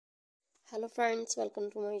Hello friends, welcome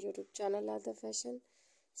to my YouTube channel Leather Fashion.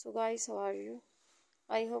 So guys, how are you?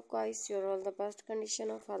 I hope guys you're all the best condition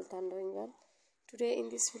of health and doing well. Today in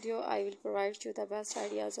this video I will provide you the best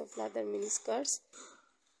ideas of leather mini skirts.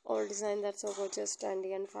 All design that's so gorgeous,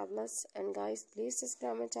 trendy and fabulous. And guys, please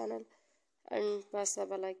subscribe my channel and press the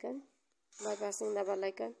bell icon. By pressing the bell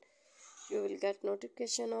icon, you will get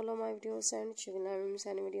notification all of my videos and you will never miss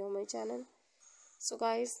any video on my channel. So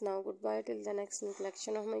guys, now goodbye till the next new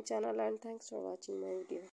collection of my channel, and thanks for watching my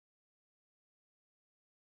video.